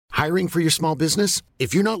Hiring for your small business?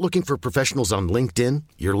 If you're not looking for professionals on LinkedIn,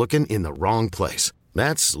 you're looking in the wrong place.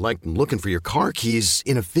 That's like looking for your car keys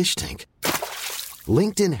in a fish tank.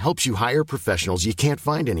 LinkedIn helps you hire professionals you can't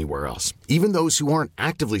find anywhere else, even those who aren't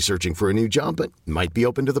actively searching for a new job but might be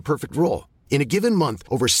open to the perfect role. In a given month,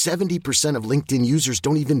 over 70% of LinkedIn users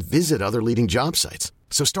don't even visit other leading job sites.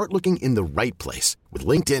 So start looking in the right place. With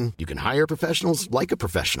LinkedIn, you can hire professionals like a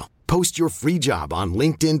professional. Post your free job on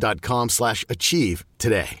linkedin.com/achieve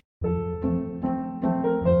today.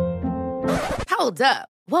 Hold up.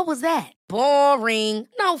 What was that? Boring.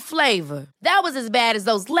 No flavor. That was as bad as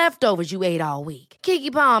those leftovers you ate all week.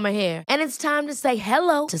 Keke Palmer here, and it's time to say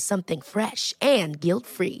hello to something fresh and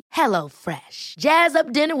guilt-free. Hello Fresh. Jazz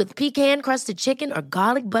up dinner with pecan-crusted chicken or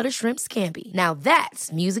garlic butter shrimp scampi. Now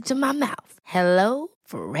that's music to my mouth. Hello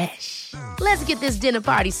Fresh. Let's get this dinner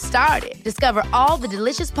party started. Discover all the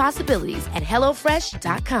delicious possibilities at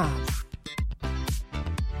hellofresh.com.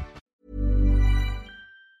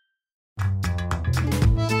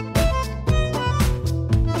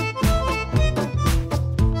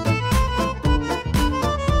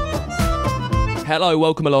 Hello,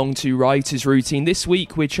 welcome along to Writer's Routine. This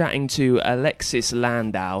week we're chatting to Alexis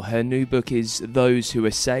Landau. Her new book is Those Who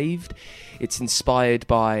Are Saved. It's inspired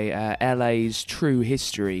by LA's true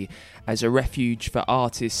history as a refuge for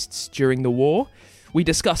artists during the war. We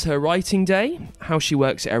discuss her writing day, how she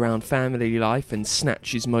works it around family life and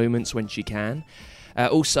snatches moments when she can.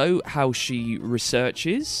 Also, how she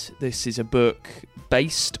researches. This is a book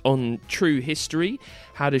based on true history.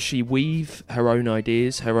 How does she weave her own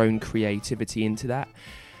ideas, her own creativity into that?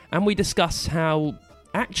 And we discuss how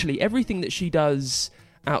actually everything that she does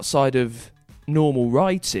outside of normal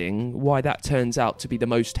writing, why that turns out to be the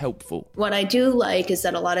most helpful. What I do like is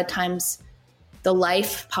that a lot of times the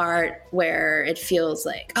life part where it feels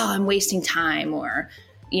like, oh, I'm wasting time, or,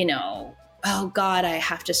 you know, oh God, I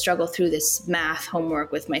have to struggle through this math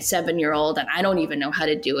homework with my 7-year-old and I don't even know how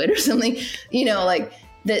to do it or something, you know, like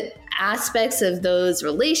the aspects of those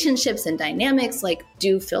relationships and dynamics like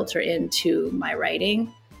do filter into my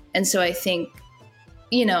writing. And so I think,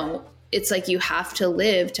 you know, it's like you have to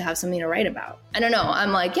live to have something to write about. I don't know.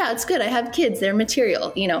 I'm like, yeah, it's good. I have kids. They're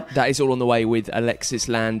material, you know. That is all on the way with Alexis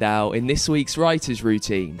Landau in this week's Writer's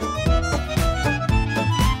Routine.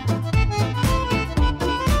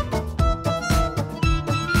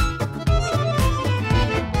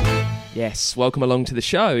 Yes, welcome along to the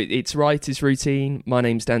show. It's Writer's Routine. My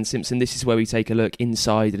name's Dan Simpson. This is where we take a look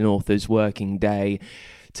inside an author's working day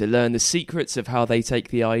to learn the secrets of how they take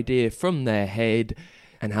the idea from their head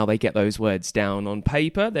and how they get those words down on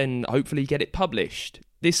paper, then hopefully get it published.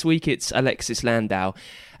 This week it's Alexis Landau.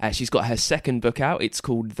 She's got her second book out. It's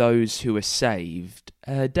called Those Who Are Saved.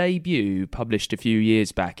 Her debut, published a few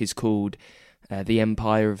years back, is called The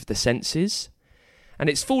Empire of the Senses. And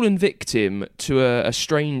it's fallen victim to a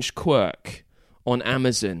strange quirk on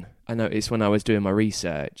Amazon, I noticed when I was doing my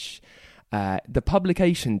research. The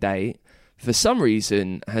publication date, for some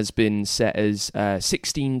reason, has been set as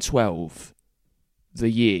 1612, the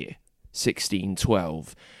year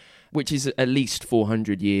 1612, which is at least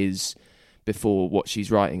 400 years before what she's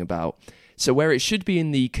writing about. So where it should be in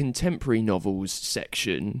the contemporary novels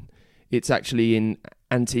section, it's actually in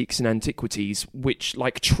Antiques and Antiquities, which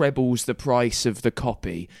like trebles the price of the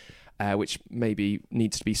copy, which maybe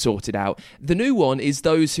needs to be sorted out. The new one is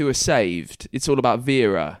Those Who Are Saved. It's all about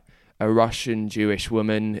Vera, a Russian Jewish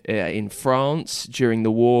woman in France during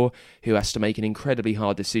the war who has to make an incredibly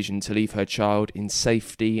hard decision to leave her child in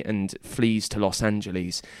safety and flees to Los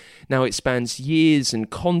Angeles. Now, it spans years and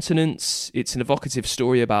continents. It's an evocative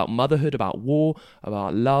story about motherhood, about war,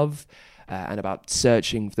 about love, and about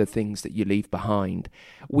searching for the things that you leave behind.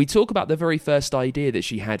 We talk about the very first idea that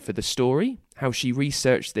she had for the story, how she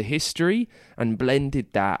researched the history and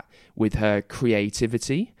blended that with her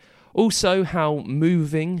creativity. Also, how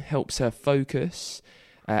moving helps her focus,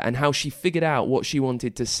 and how she figured out what she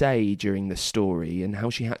wanted to say during the story and how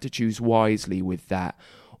she had to choose wisely with that,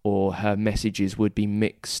 or her messages would be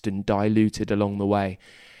mixed and diluted along the way.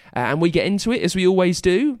 And we get into it, as we always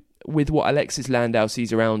do, with what Alexis Landau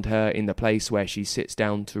sees around her in the place where she sits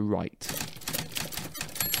down to write.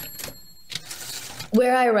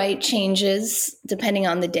 Where I write changes depending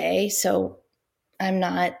on the day. So I'm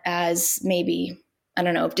not as maybe, I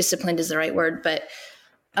don't know if disciplined is the right word, but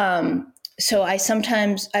so I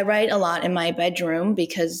write a lot in my bedroom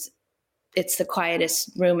because it's the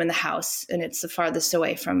quietest room in the house and it's the farthest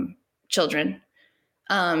away from children.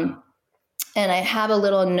 And I have a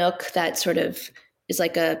little nook that sort of is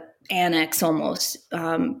like a annex almost,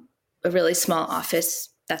 a really small office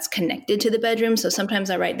that's connected to the bedroom. So sometimes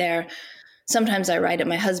I write there. Sometimes I write at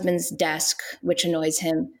my husband's desk, which annoys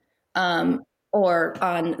him. or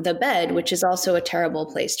on the bed, which is also a terrible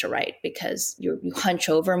place to write because you hunch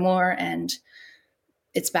over more and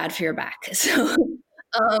it's bad for your back. So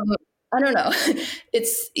I don't know.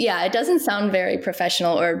 It doesn't sound very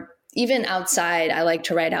professional, or even outside. I like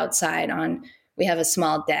to write outside we have a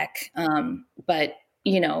small deck. But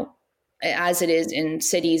as it is in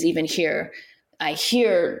cities, even here, I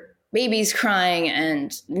hear babies crying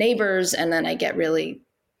and neighbors, and then I get really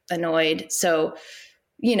annoyed. So,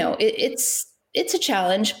 it's a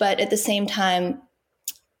challenge, but at the same time,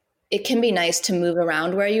 it can be nice to move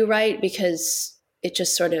around where you write because it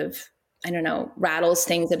just sort of, I don't know, rattles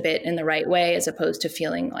things a bit in the right way, as opposed to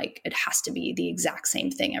feeling like it has to be the exact same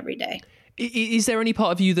thing every day. Is there any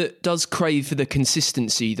part of you that does crave for the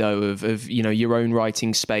consistency, though, of your own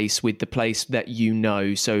writing space with the place that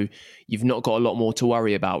so you've not got a lot more to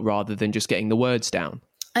worry about rather than just getting the words down?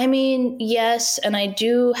 I mean, yes, and I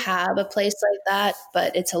do have a place like that,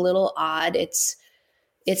 but it's a little odd. It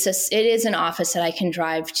is an office that I can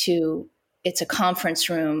drive to. It's a conference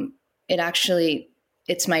room.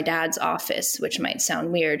 It's my dad's office, which might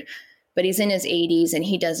sound weird, but he's in his 80s and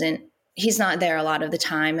he's not there a lot of the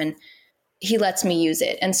time, and he lets me use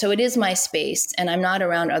it. And so it is my space, and I'm not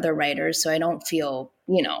around other writers. So I don't feel,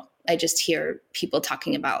 I just hear people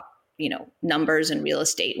talking about, numbers and real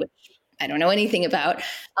estate, which I don't know anything about.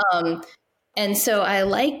 And so I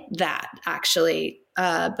like that, actually.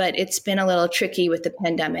 But it's been a little tricky with the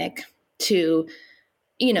pandemic to,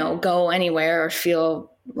 go anywhere or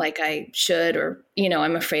feel like I should, or,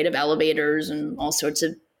 I'm afraid of elevators and all sorts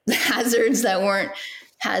of hazards that weren't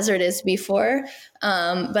hazardous before.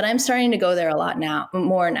 But I'm starting to go there a lot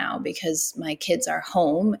more now because my kids are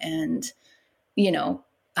home, and,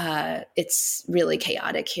 it's really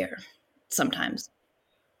chaotic here sometimes.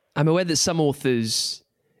 I'm aware that some authors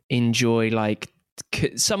enjoy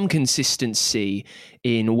some consistency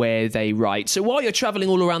in where they write. So while you're traveling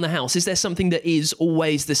all around the house, is there something that is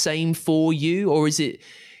always the same for you? Or is it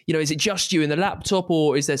just you and the laptop,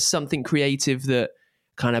 or is there something creative that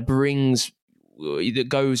kind of that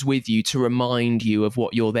goes with you to remind you of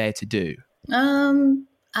what you're there to do?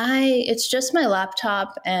 It's just my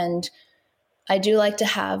laptop, and I do like to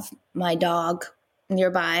have my dog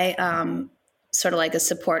nearby, sort of like a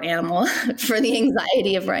support animal for the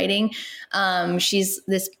anxiety of writing. She's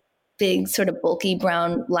this big, sort of bulky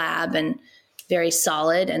brown lab and very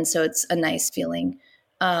solid. And so it's a nice feeling.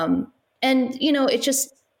 And, it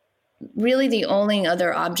just really, the only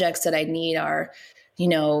other objects that I need are,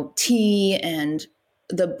 tea and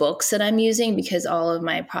the books that I'm using, because all of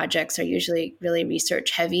my projects are usually really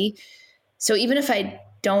research heavy. So even if I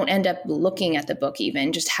don't end up looking at the book,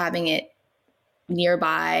 even just having it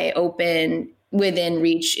nearby, open, within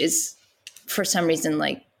reach is, for some reason,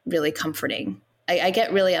 like really comforting. I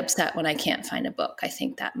get really upset when I can't find a book. I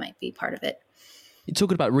think that might be part of it. You're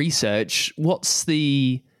talking about research. What's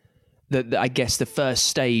the I guess the first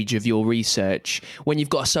stage of your research? When you've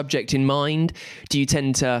got a subject in mind, do you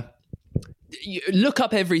tend to look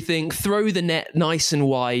up everything, throw the net nice and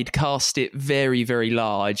wide, cast it very, very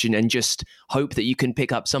large, and just hope that you can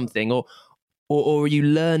pick up something? Or you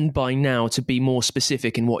learn by now to be more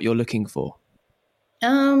specific in what you're looking for?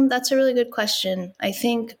 That's a really good question. I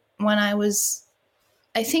think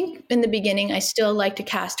in the beginning, I still like to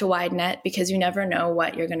cast a wide net because you never know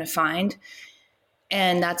what you're going to find.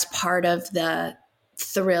 And that's part of the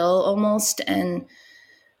thrill almost. And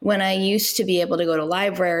when I used to be able to go to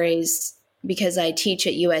libraries, because I teach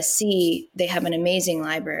at USC, they have an amazing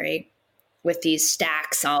library with these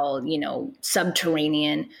stacks all,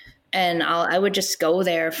 subterranean. And I would just go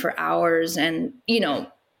there for hours, and,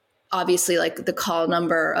 obviously like the call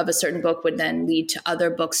number of a certain book would then lead to other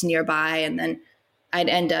books nearby. And then I'd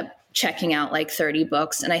end up checking out like 30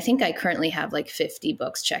 books. And I think I currently have like 50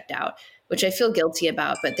 books checked out, which I feel guilty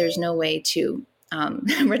about, but there's no way to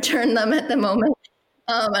return them at the moment.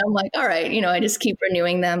 I'm like, all right, I just keep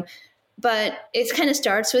renewing them. But it kind of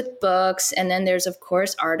starts with books. And then there's, of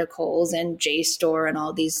course, articles and JSTOR and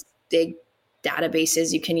all these big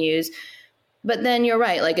databases you can use. But then you're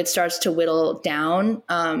right, like it starts to whittle down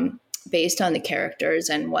based on the characters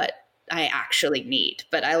and what I actually need.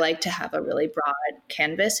 But I like to have a really broad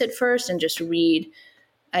canvas at first and just read.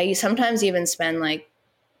 I sometimes even spend like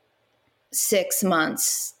 6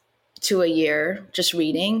 months to a year just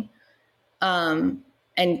reading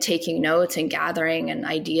and taking notes and gathering and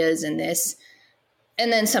ideas in this.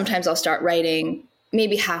 And then sometimes I'll start writing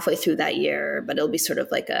maybe halfway through that year, but it'll be sort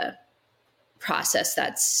of like a process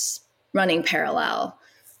that's running parallel.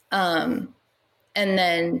 And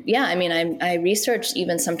then, I research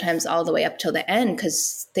even sometimes all the way up till the end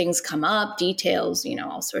because things come up, details,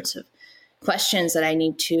 all sorts of questions that I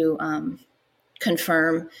need to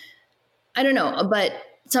confirm. I don't know, but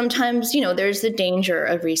sometimes, there's the danger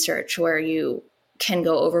of research where you can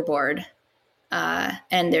go overboard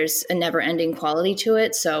and there's a never ending quality to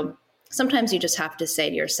it. So sometimes you just have to say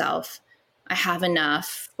to yourself, I have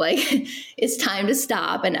enough, like it's time to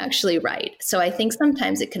stop and actually write. So I think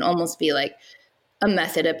sometimes it can almost be like a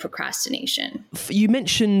method of procrastination. You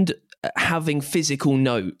mentioned having physical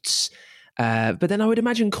notes, but then I would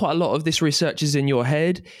imagine quite a lot of this research is in your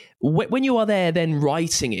head. When you are there then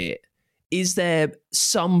writing it, is there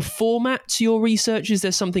some format to your research? Is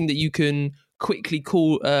there something that you can quickly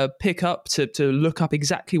pick up to look up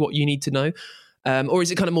exactly what you need to know? Or is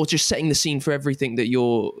it kind of more just setting the scene for everything that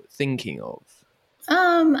you're thinking of?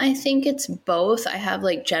 I think it's both. I have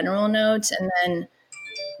like general notes, and then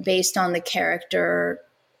based on the character,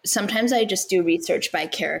 sometimes I just do research by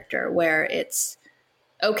character where it's,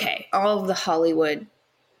 okay, all of the Hollywood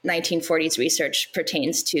 1940s research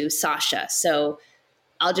pertains to Sasha. So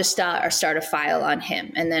I'll just start a file on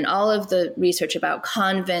him. And then all of the research about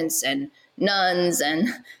convents and nuns and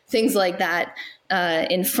things like that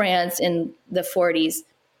in France in the 40s,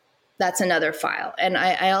 that's another file. And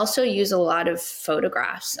I also use a lot of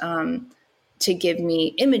photographs to give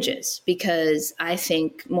me images because I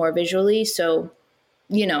think more visually. So,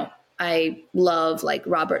 I love like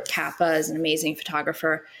Robert Capa is an amazing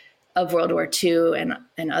photographer of World War II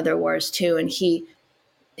and other wars too. And he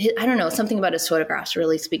I don't know, something about his photographs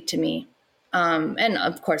really speak to me. And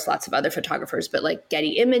of course, lots of other photographers, but like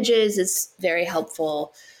Getty Images is very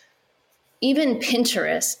helpful. Even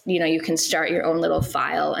Pinterest, you can start your own little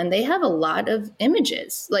file and they have a lot of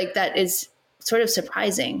images. Like that is sort of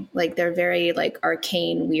surprising. Like they're very like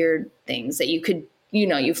arcane, weird things that you could,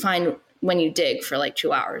 you find when you dig for like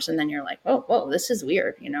 2 hours and then you're like, oh, whoa, this is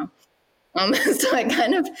weird, So I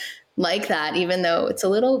kind of like that, even though it's a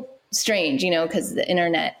little strange, because the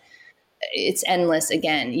internet, it's endless.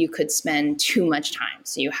 Again, you could spend too much time.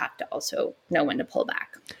 So you have to also know when to pull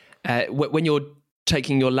back. When you're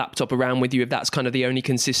taking your laptop around with you, if that's kind of the only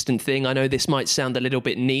consistent thing, I know this might sound a little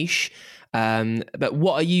bit niche, but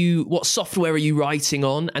what software are you writing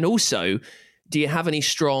on? And also, do you have any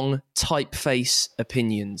strong typeface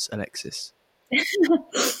opinions, Alexis?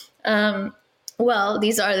 Well,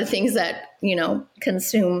 these are the things that,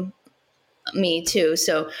 consume me too.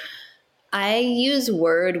 So I use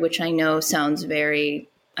Word, which I know sounds very,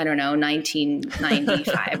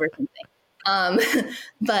 1995 or something.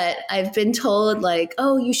 But I've been told like,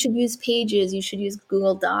 oh, you should use Pages, you should use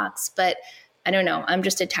Google Docs. But I don't know. I'm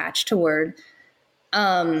just attached to Word.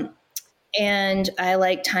 And I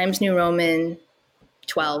like Times New Roman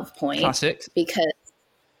 12 point. Classic. Because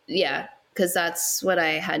that's what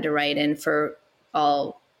I had to write in for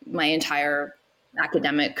all my entire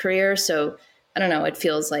academic career. So I don't know, it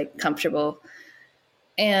feels like comfortable.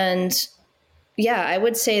 And yeah, I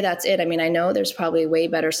would say that's it. I mean, I know there's probably way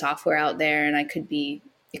better software out there and it could be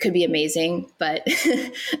amazing, but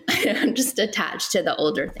I'm just attached to the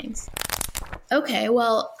older things. Okay,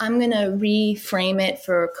 well, I'm going to reframe it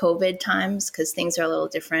for COVID times because things are a little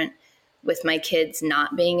different with my kids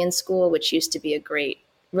not being in school, which used to be a great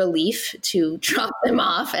relief to drop them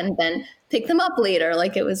off and then pick them up later.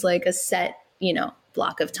 Like it was like a set,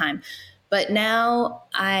 block of time. But now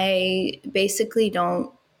I basically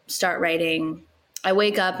don't start writing. I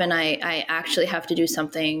wake up and I actually have to do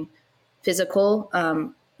something physical,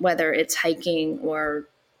 whether it's hiking or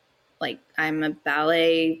like I'm a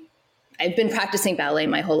ballet. I've been practicing ballet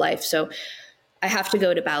my whole life. So I have to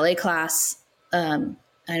go to ballet class, 3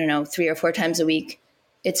 or 4 times a week.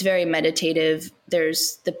 It's very meditative.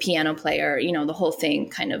 There's the piano player, the whole thing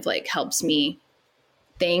kind of like helps me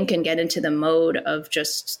think and get into the mode of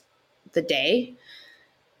just the day.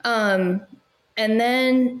 And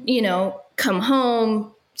then, come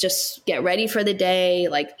home, just get ready for the day,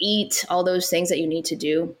 like eat, all those things that you need to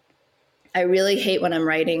do. I really hate when I'm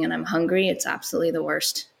writing and I'm hungry. It's absolutely the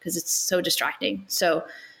worst because it's so distracting. So,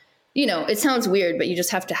 it sounds weird, but you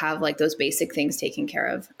just have to have like those basic things taken care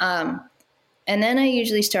of. And then I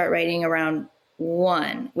usually start writing around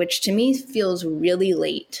 1, which to me feels really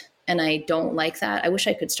late. And I don't like that. I wish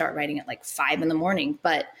I could start writing at like 5 a.m,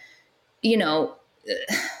 but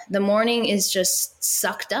the morning is just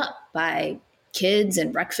sucked up by kids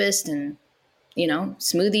and breakfast and,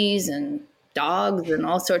 smoothies and dogs and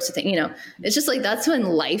all sorts of things. It's just like, that's when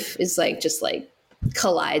life is like, just like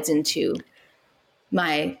collides into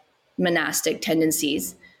my monastic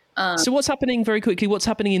tendencies. So what's happening very quickly? What's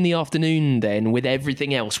happening in the afternoon then with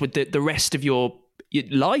everything else, with the rest of your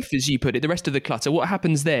life, as you put it, the rest of the clutter? What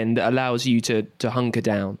happens then that allows you to hunker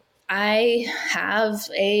down? I have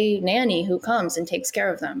a nanny who comes and takes care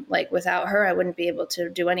of them. Like without her, I wouldn't be able to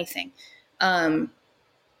do anything. And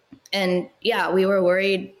yeah, we were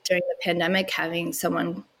worried during the pandemic having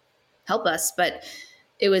someone help us, but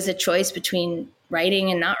it was a choice between writing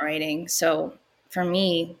and not writing. So for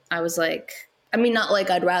me, I was like, I mean, not like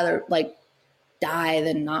I'd rather like die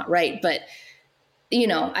than not write, but you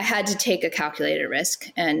know, I had to take a calculated risk,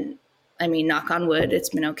 and I mean, knock on wood, it's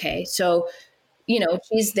been okay. So, you know,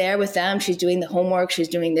 she's there with them. She's doing the homework. She's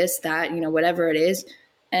doing this, that, you know, whatever it is.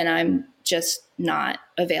 And I'm just not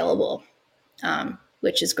available,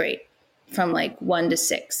 which is great, from like 1 to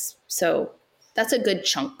 6. So that's a good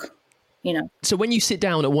chunk, you know. So when you sit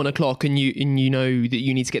down at 1 o'clock and you know that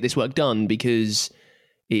you need to get this work done because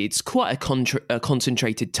it's quite a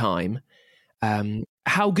concentrated time,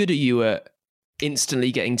 how good are you at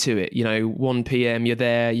instantly getting to it? You know, 1 p.m, you're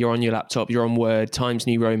there, you're on your laptop, you're on Word, Times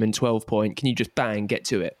New Roman, 12 point. Can you just bang, get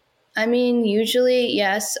to it? I mean, usually,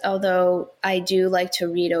 yes, although I do like to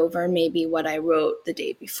read over maybe what I wrote the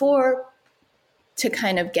day before to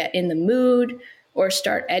kind of get in the mood, or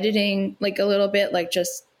start editing like a little bit, like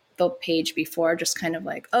just the page before, just kind of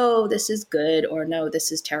like, oh, this is good, or no,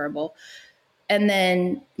 this is terrible. And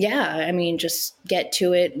then, yeah, I mean, just get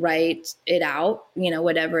to it, write it out, you know,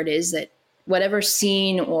 whatever it is that, whatever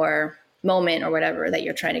scene or moment or whatever that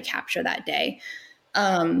you're trying to capture that day.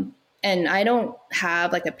 And I don't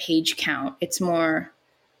have like a page count. It's more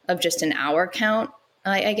of just an hour count,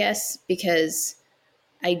 I guess, because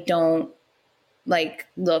I don't like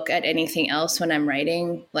look at anything else when I'm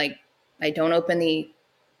writing. Like I don't look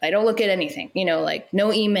at anything, you know, like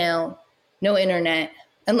no email, no internet,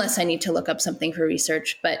 unless I need to look up something for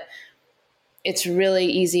research. But it's really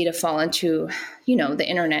easy to fall into, you know, the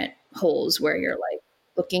internet holes where you're like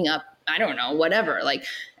looking up, I don't know, whatever, like,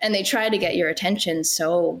 and they try to get your attention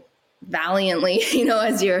so valiantly, you know,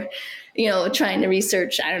 as you're, you know, trying to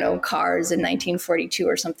research, I don't know, cars in 1942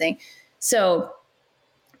 or something. So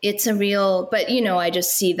it's a real, but you know, I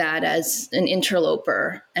just see that as an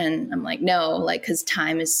interloper, and I'm like, no, like, cause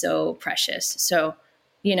time is so precious. So,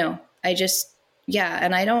 you know, I just, yeah.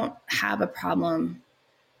 And I don't have a problem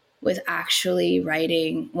with actually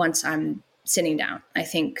writing once I'm sitting down, I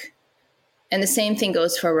think. And the same thing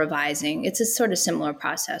goes for revising. It's a sort of similar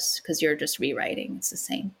process because you're just rewriting. It's the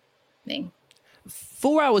same thing.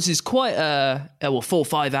 4 hours is quite 4 or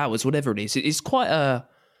 5 hours, whatever it is. It's quite a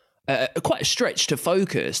stretch to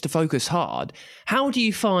focus hard. How do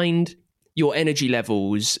you find your energy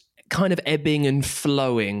levels kind of ebbing and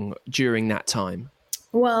flowing during that time?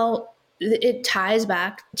 Well, it ties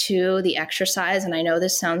back to the exercise. And I know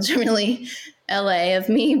this sounds really LA of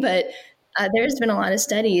me, but there's been a lot of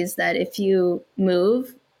studies that if you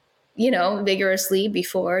move, you know, vigorously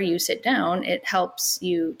before you sit down, it helps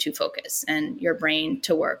you to focus and your brain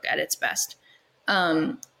to work at its best.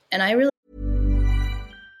 And I really.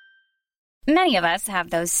 Many of us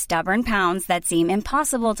have those stubborn pounds that seem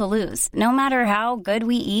impossible to lose, no matter how good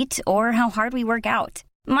we eat or how hard we work out.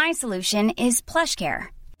 My solution is PlushCare.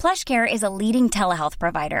 PlushCare is a leading telehealth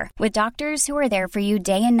provider with doctors who are there for you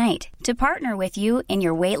day and night to partner with you in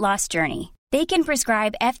your weight loss journey. They can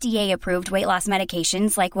prescribe FDA-approved weight loss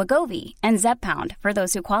medications like Wegovy and Zepbound for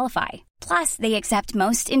those who qualify. Plus, they accept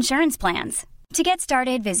most insurance plans. To get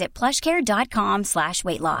started, visit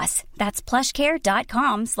plushcare.com/weightloss. That's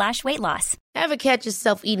plushcare.com/weightloss. Ever catch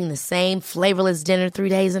yourself eating the same flavorless dinner 3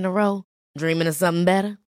 days in a row? Dreaming of something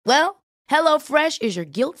better? Well, HelloFresh is your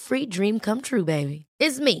guilt-free dream come true, baby.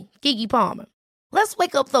 It's me, Keke Palmer. Let's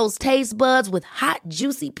wake up those taste buds with hot,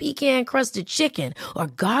 juicy pecan-crusted chicken or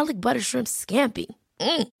garlic butter shrimp scampi.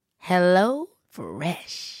 Hello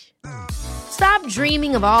Fresh. Stop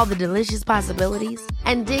dreaming of all the delicious possibilities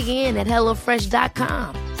and dig in at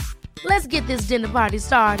HelloFresh.com. Let's get this dinner party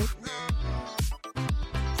started.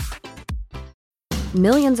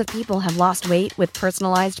 Millions of people have lost weight with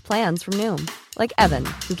personalized plans from Noom. Like Evan,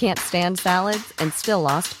 who can't stand salads and still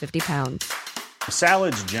lost 50 pounds.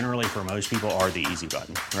 Salads generally for most people are the easy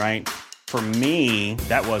button, right? For me,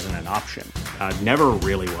 that wasn't an option. I never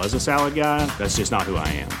really was a salad guy. That's just not who I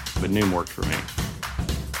am. But Noom worked for me.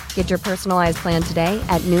 Get your personalized plan today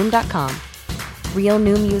at Noom.com. Real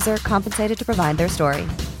Noom user compensated to provide their story.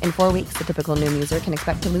 In 4 weeks, the typical Noom user can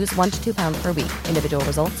expect to lose 1 to 2 pounds per week. Individual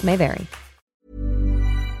results may vary.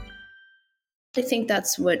 I think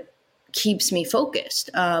that's what keeps me focused,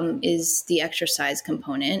 is the exercise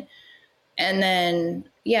component. And then,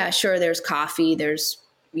 yeah, sure, there's coffee, there's,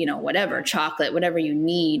 you know, whatever, chocolate, whatever you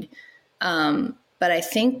need. But I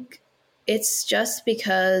think it's just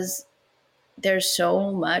because there's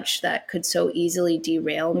so much that could so easily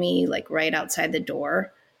derail me, like right outside the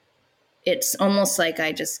door. It's almost like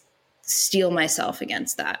I just steel myself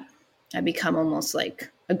against that. I become almost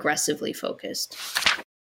like aggressively focused.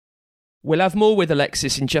 We'll have more with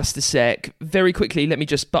Alexis in just a sec. Very quickly, let me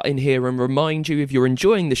just butt in here and remind you, if you're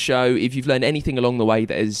enjoying the show, if you've learned anything along the way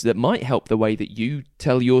that might help the way that you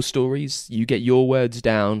tell your stories, you get your words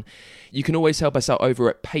down, you can always help us out over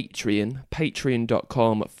at Patreon,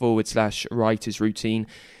 patreon.com/writersroutine.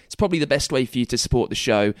 It's probably the best way for you to support the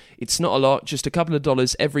show. It's not a lot, just a couple of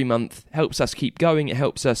dollars every month. Helps us keep going. It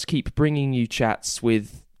helps us keep bringing you chats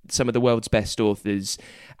with some of the world's best authors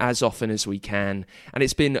as often as we can. And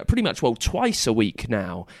it's been pretty much, twice a week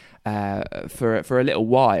now for a little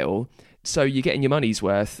while. So you're getting your money's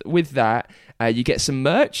worth. With that, you get some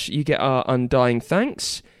merch. You get our undying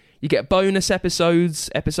thanks. You get bonus episodes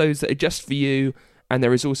that are just for you. And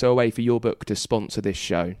there is also a way for your book to sponsor this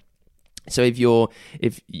show. So if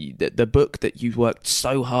the book that you worked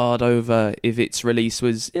so hard over, if its release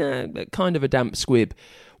was kind of a damp squib,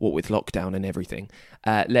 what with lockdown and everything,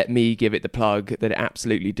 let me give it the plug that it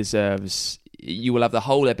absolutely deserves. You will have the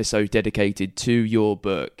whole episode dedicated to your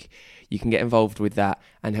book. You can get involved with that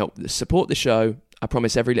and help support the show. I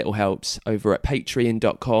promise every little helps over at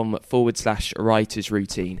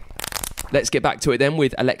patreon.com/writersroutine. Let's get back to it then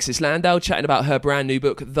with Alexis Landau chatting about her brand new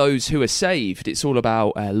book, Those Who Are Saved. It's all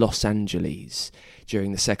about Los Angeles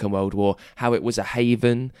during the Second World War, how it was a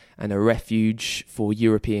haven and a refuge for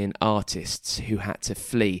European artists who had to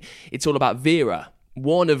flee. It's all about Vera,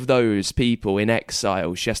 one of those people in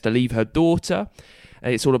exile. She has to leave her daughter.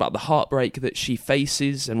 It's all about the heartbreak that she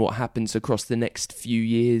faces and what happens across the next few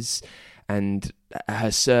years and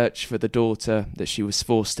her search for the daughter that she was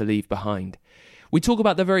forced to leave behind. We talk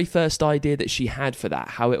about the very first idea that she had for that,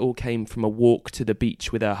 how it all came from a walk to the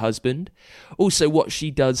beach with her husband. Also, what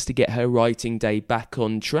she does to get her writing day back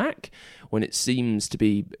on track when it seems to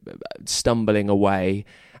be stumbling away.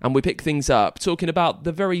 And we pick things up talking about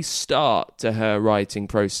the very start to her writing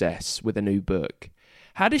process with a new book.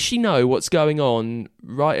 How does she know what's going on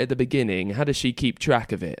right at the beginning? How does she keep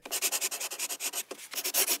track of it?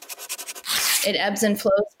 It ebbs and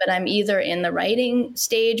flows, but I'm either in the writing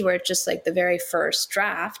stage where it's just like the very first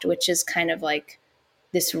draft, which is kind of like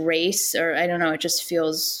this race, or I don't know, it just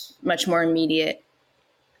feels much more immediate.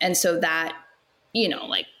 And so that,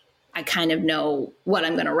 like I kind of know what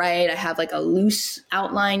I'm going to write. I have like a loose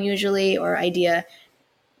outline usually or idea.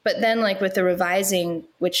 But then like with the revising,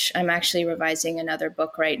 which I'm actually revising another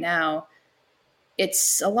book right now,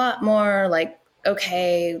 it's a lot more like,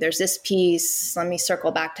 okay, there's this piece. Let me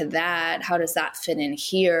circle back to that. How does that fit in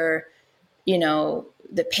here?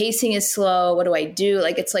 The pacing is slow. What do I do?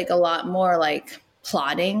 Like, it's like a lot more like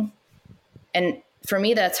plotting. And for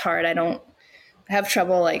me, that's hard. I have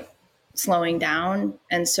trouble like slowing down.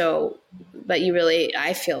 And so, but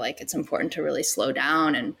I feel like it's important to really slow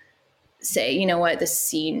down and say, you know what, this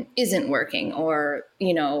scene isn't working, or,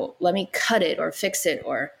 let me cut it or fix it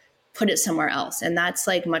or put it somewhere else. And that's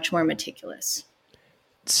like much more meticulous.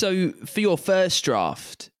 So for your first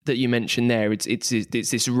draft that you mentioned there, it's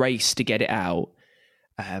this race to get it out.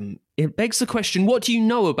 It begs the question, what do you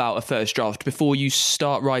know about a first draft before you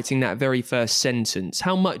start writing that very first sentence?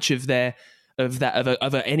 How much of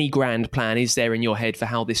any grand plan is there in your head for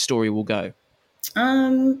how this story will go?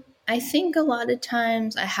 I think a lot of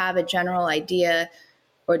times I have a general idea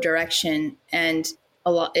or direction, and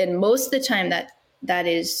most of the time that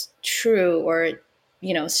is true, or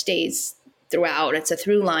stays throughout. It's a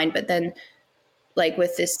through line. But then like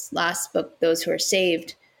with this last book, Those Who Are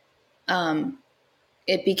Saved,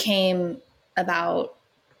 it became about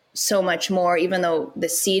so much more, even though the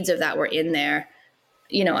seeds of that were in there.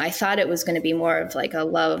 I thought it was going to be more of like a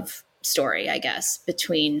love story, I guess,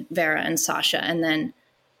 between Vera and Sasha. And then,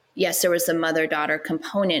 yes, there was the mother-daughter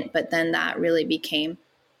component, but then that really became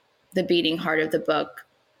the beating heart of the book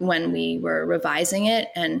when we were revising it.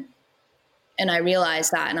 And I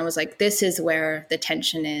realized that, and I was like, this is where the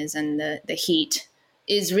tension is, and the heat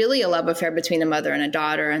is really a love affair between a mother and a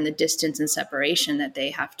daughter, and the distance and separation that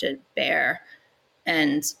they have to bear.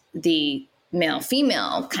 And the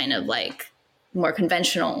male-female kind of like more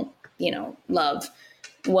conventional, love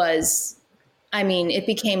was, it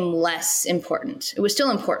became less important. It was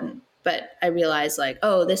still important, but I realized like,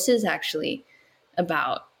 oh, this is actually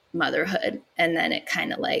about motherhood. And then it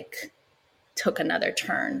kind of like took another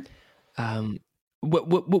turn.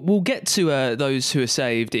 We'll get to Those Who Are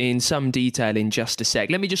Saved in some detail in just a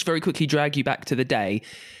sec. Let me just very quickly drag you back to the day.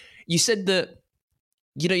 You said that,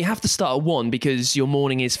 you have to start at 1 because your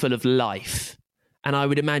morning is full of life. And I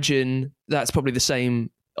would imagine that's probably the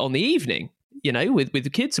same on the evening, with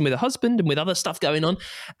the kids and with a husband and with other stuff going on.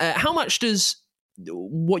 How much does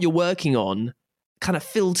what you're working on kind of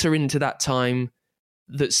filter into that time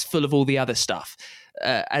that's full of all the other stuff?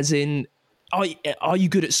 As in, are you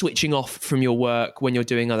good at switching off from your work when you're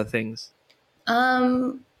doing other things?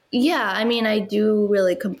 Yeah, I mean, I do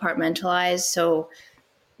really compartmentalize. So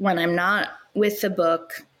when I'm not with the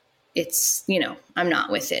book, it's, I'm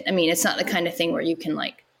not with it. I mean, it's not the kind of thing where you can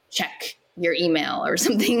like check your email or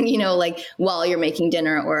something, like while you're making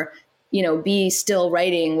dinner, or, be still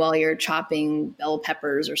writing while you're chopping bell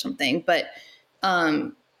peppers or something. But,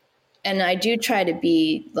 and I do try to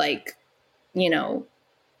be like,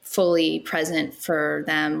 fully present for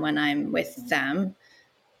them when I'm with them.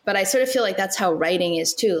 But I sort of feel like that's how writing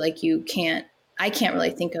is too. Like I can't really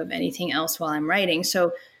think of anything else while I'm writing.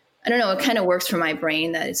 So I don't know, it kind of works for my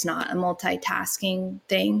brain that it's not a multitasking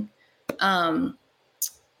thing.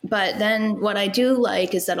 But then what I do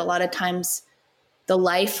like is that a lot of times the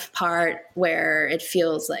life part where it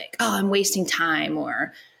feels like, oh, I'm wasting time,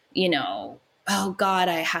 or, oh God,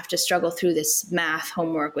 I have to struggle through this math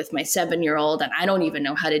homework with my 7-year-old and I don't even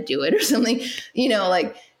know how to do it or something,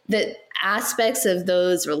 like the aspects of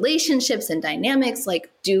those relationships and dynamics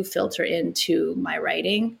like do filter into my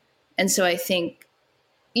writing. And so I think,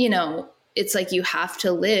 it's like you have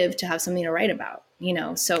to live to have something to write about,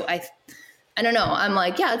 so I don't know. I'm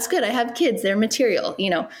like, yeah, it's good. I have kids. They're material,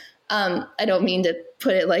 I don't mean to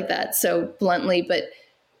put it like that so bluntly, but,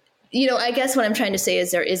 I guess what I'm trying to say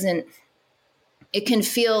is it can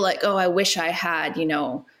feel like, oh, I wish I had,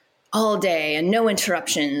 all day and no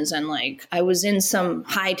interruptions. And like, I was in some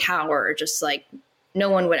high tower, just like no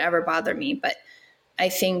one would ever bother me. But I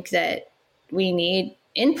think that we need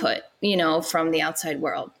input, from the outside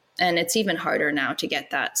world. And it's even harder now to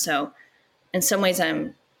get that. So in some ways,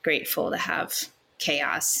 I'm grateful to have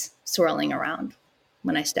chaos swirling around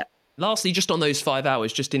when I step. Lastly, just on those 5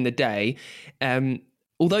 hours, just in the day,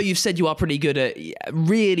 although you've said you are pretty good at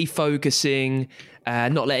really focusing,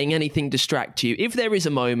 not letting anything distract you, if there is a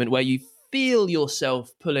moment where you feel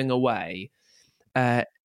yourself pulling away, are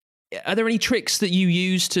there any tricks that you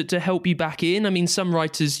use to help you back in? I mean, some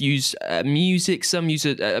writers use music, some use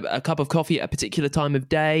a cup of coffee at a particular time of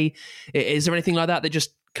day. Is there anything like that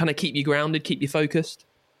just kind of keep you grounded, keep you focused?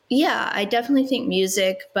 Yeah, I definitely think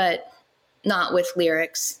music, but not with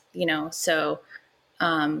lyrics, so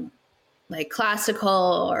like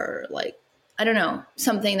classical or like, I don't know,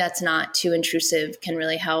 something that's not too intrusive can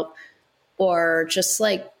really help. Or just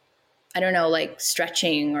like, I don't know, like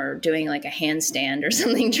stretching or doing like a handstand or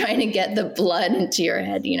something, trying to get the blood into your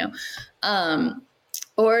head,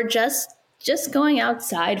 or just going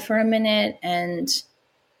outside for a minute and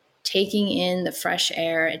taking in the fresh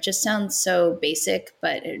air. It just sounds so basic,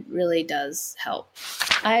 but it really does help.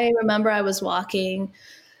 I remember I was walking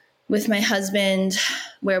with my husband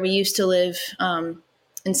where we used to live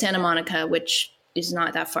in Santa Monica, which is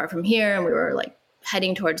not that far from here. And we were like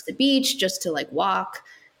heading towards the beach just to like walk.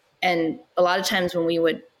 And a lot of times when we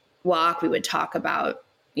would walk, we would talk about,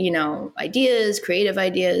 ideas, creative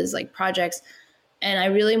ideas, like projects. And I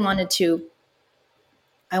really wanted to,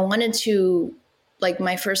 like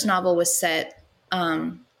my first novel was set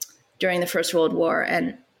during the First World War.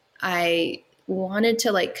 And I wanted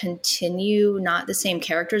to like continue, not the same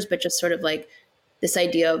characters, but just sort of like this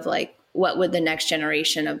idea of like, what would the next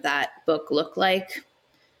generation of that book look like?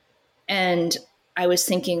 And I was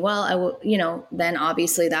thinking, well, then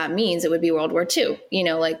obviously that means it would be World War II,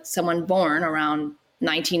 like someone born around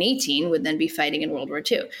 1918 would then be fighting in World War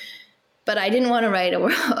II. But I didn't want to write a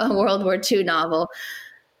World War II novel.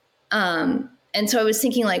 And so I was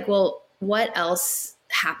thinking like, well, what else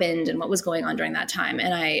happened and what was going on during that time?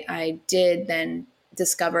 And I did then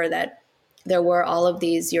discover that there were all of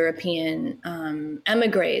these European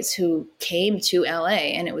emigres who came to LA,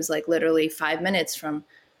 and it was like literally 5 minutes from,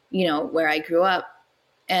 where I grew up.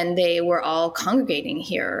 And they were all congregating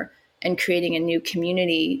here and creating a new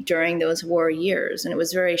community during those war years. And it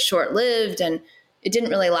was very short-lived, and it didn't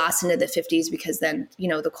really last into the 50s because then,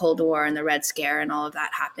 the Cold War and the Red Scare and all of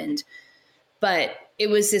that happened. But it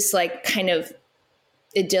was this like kind of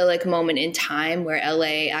idyllic moment in time where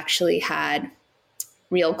LA actually had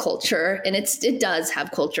real culture, and it does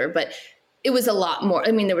have culture, but it was a lot more.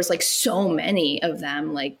 I mean, there was like so many of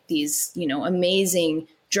them, like these, amazing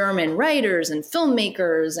German writers and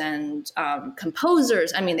filmmakers and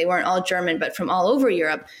composers. I mean, they weren't all German, but from all over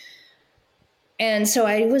Europe. And so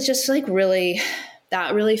I was just like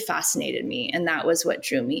that really fascinated me. And that was what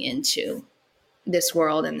drew me into this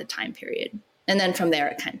world and the time period. And then from there,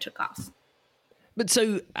 it kind of took off. But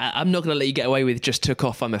so I'm not going to let you get away with just took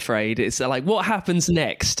off, I'm afraid. It's like, what happens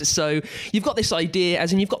next? So you've got this idea,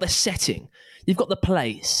 as in you've got the setting, you've got the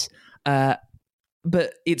place.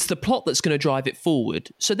 but it's the plot that's going to drive it forward.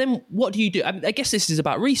 So then what do you do? I mean, I guess this is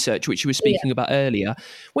about research, which you were speaking about earlier.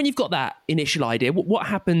 When you've got that initial idea, what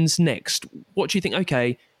happens next? What do you think,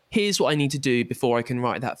 okay, here's what I need to do before I can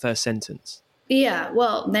write that first sentence? Yeah,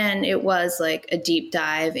 well, then it was like a deep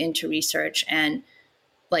dive into research, and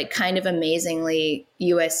like kind of amazingly,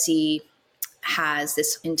 USC has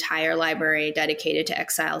this entire library dedicated to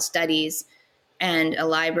exile studies, and a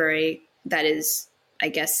library that is, I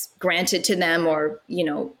guess, granted to them or, you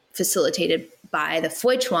know, facilitated by the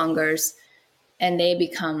Feuchtwangers, and they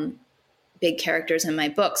become big characters in my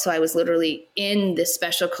book. So I was literally in this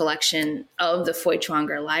special collection of the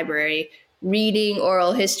Feuchtwanger library, reading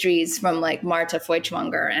oral histories from like Martha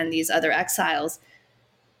Feuchtwanger and these other exiles.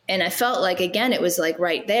 And I felt like, again, it was like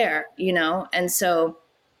right there, you know? And so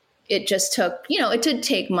it just took, you know, it did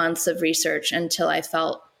take months of research until I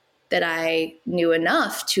felt that I knew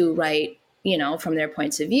enough to write, you know, from their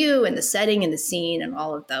points of view and the setting and the scene and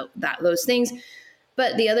all of those things.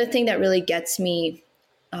 But the other thing that really gets me,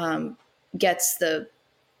 gets the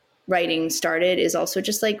writing started is also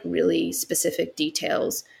just like really specific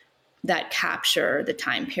details that capture the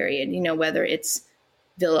time period, you know, whether it's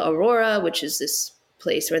Villa Aurora, which is this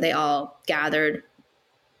place where they all gathered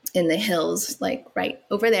in the hills, like right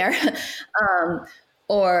over there,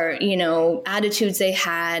 or, you know, attitudes they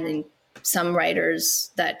had. And some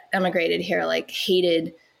writers that emigrated here like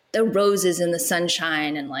hated the roses in the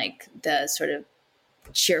sunshine and like the sort of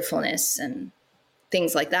cheerfulness and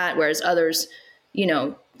things like that, whereas others, you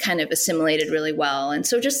know, kind of assimilated really well. And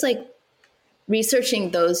so just like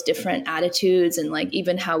researching those different attitudes and like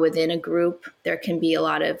even how within a group there can be a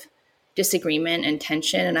lot of disagreement and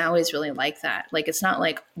tension. And I always really like that. Like, it's not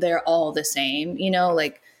like they're all the same, you know,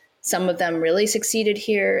 like some of them really succeeded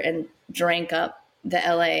here and drank up the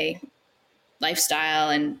LA lifestyle,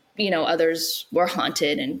 and, you know, others were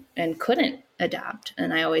haunted and couldn't adapt.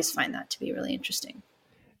 And I always find that to be really interesting.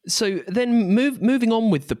 So then moving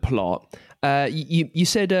on with the plot, you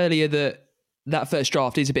said earlier that first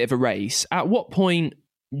draft is a bit of a race. At what point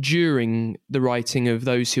during the writing of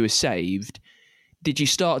Those Who Are Saved did you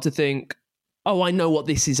start to think, oh, I know what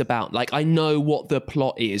this is about? Like, I know what the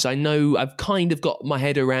plot is. I know I've kind of got my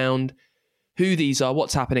head around who these are,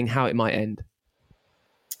 what's happening, how it might end.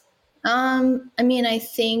 I mean, I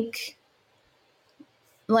think,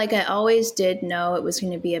 like, I always did know it was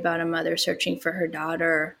going to be about a mother searching for her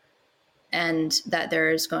daughter, and that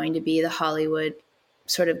there's going to be the Hollywood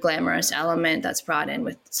sort of glamorous element that's brought in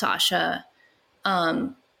with Sasha,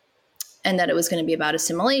 and that it was going to be about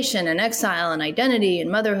assimilation and exile and identity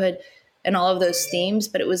and motherhood and all of those themes.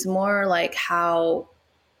 But it was more like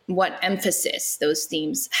what emphasis those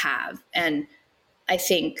themes have. And I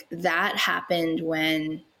think that happened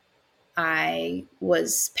when I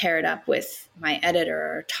was paired up with my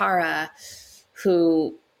editor, Tara,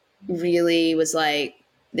 who really was like,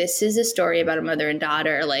 this is a story about a mother and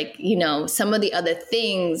daughter. Like, you know, some of the other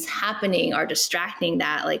things happening are distracting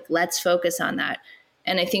that. Like, let's focus on that.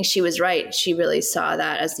 And I think she was right. She really saw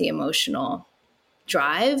that as the emotional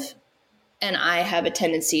drive. And I have a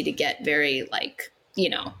tendency to get very like, you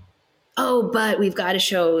know, oh, but we've got to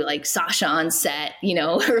show like Sasha on set, you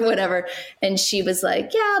know, or whatever. And she was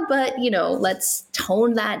like, yeah, but, you know, let's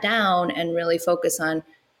tone that down and really focus on,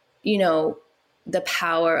 you know, the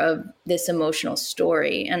power of this emotional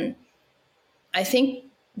story. And I think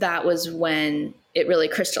that was when it really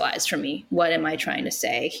crystallized for me. What am I trying to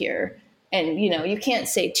say here? And, you know, you can't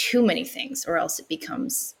say too many things or else it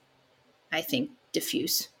becomes, I think,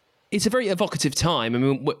 diffuse. It's a very evocative time. I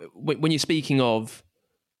mean, when you're speaking of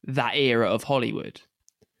that era of Hollywood,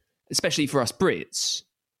 especially for us Brits,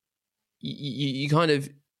 you kind of,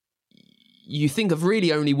 you think of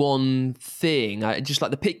really only one thing. Just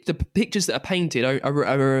like the pictures that are painted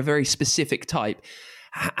are a very specific type.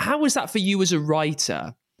 How was that for you as a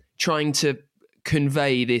writer, trying to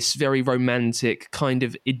convey this very romantic, kind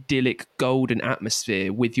of idyllic, golden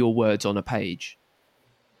atmosphere with your words on a page?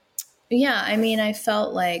 Yeah, I mean, I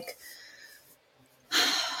felt like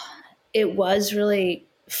it was really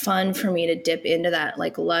fun for me to dip into that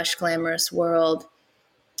like lush, glamorous world,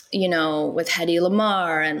 you know, with Hedy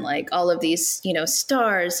Lamarr and like all of these, you know,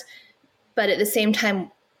 stars. But at the same time,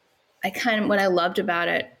 what I loved about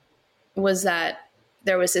it was that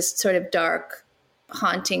there was this sort of dark,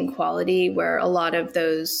 haunting quality where a lot of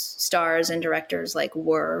those stars and directors like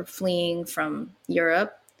were fleeing from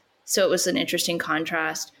Europe. So it was an interesting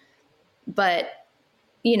contrast. But,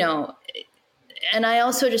 you know, and I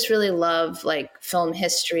also just really love like film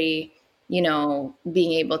history, you know,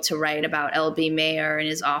 being able to write about L.B. Mayer in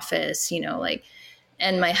his office, you know, like,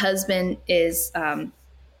 and my husband is,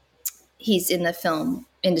 he's in the film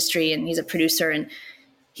industry, and he's a producer, and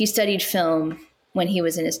he studied film when he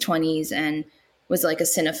was in his 20s and was like a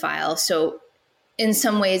cinephile. So in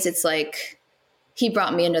some ways it's like he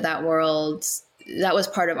brought me into that world. That was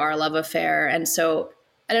part of our love affair. And so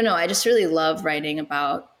I don't know, I just really love writing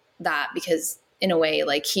about that because in a way,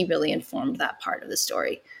 like he really informed that part of the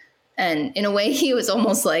story. And in a way he was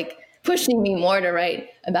almost like pushing me more to write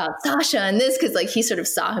about Sasha and this, because like he sort of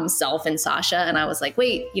saw himself in Sasha, and I was like,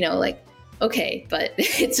 wait, you know, like, okay, but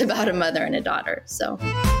it's about a mother and a daughter. So.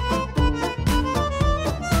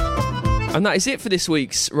 And that is it for this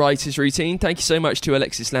week's Writer's Routine. Thank you so much to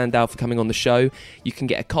Alexis Landau for coming on the show. You can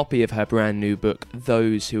get a copy of her brand new book,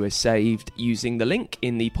 Those Who Are Saved, using the link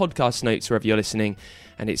in the podcast notes wherever you're listening,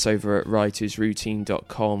 and it's over at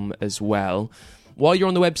writersroutine.com as well. While you're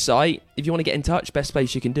on the website, if you want to get in touch, best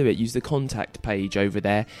place you can do it, use the contact page over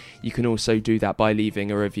there. You can also do that by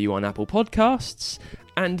leaving a review on Apple Podcasts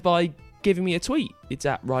and by giving me a tweet. It's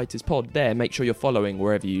at WritersPod there. Make sure you're following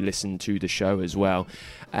wherever you listen to the show as well.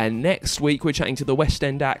 And next week, we're chatting to the West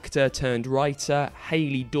End actor turned writer,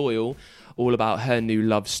 Hayley Doyle, all about her new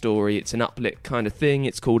love story. It's an uplit kind of thing.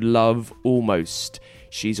 It's called Love Almost.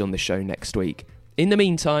 She's on the show next week. In the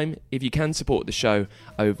meantime, if you can support the show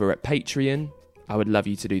over at Patreon, I would love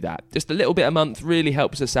you to do that. Just a little bit a month really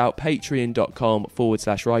helps us out.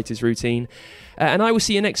 Patreon.com/writersroutine. And I will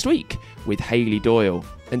see you next week with Hayley Doyle.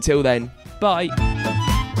 Until then, bye.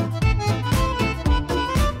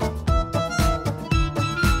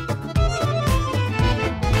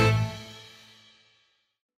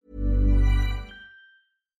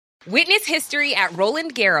 Witness history at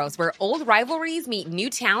Roland Garros, where old rivalries meet new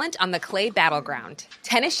talent on the clay battleground.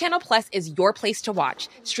 Tennis Channel Plus is your place to watch.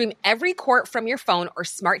 Stream every court from your phone or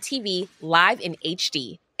smart TV live in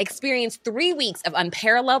HD. Experience 3 weeks of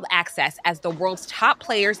unparalleled access as the world's top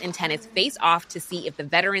players in tennis face off to see if the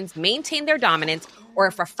veterans maintain their dominance or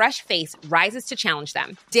if a fresh face rises to challenge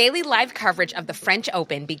them. Daily live coverage of the French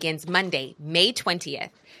Open begins Monday, May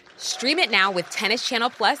 20th. Stream it now with Tennis Channel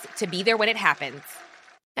Plus to be there when it happens.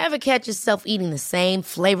 Ever catch yourself eating the same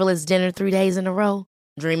flavorless dinner 3 days in a row?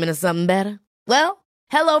 Dreaming of something better? Well,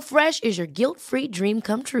 HelloFresh is your guilt-free dream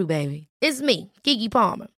come true, baby. It's me, Keke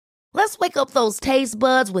Palmer. Let's wake up those taste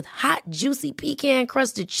buds with hot, juicy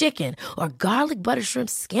pecan-crusted chicken or garlic butter shrimp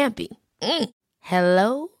scampi.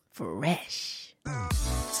 Hello Fresh.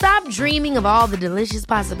 Stop dreaming of all the delicious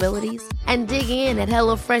possibilities and dig in at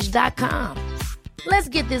HelloFresh.com. Let's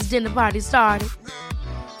get this dinner party started.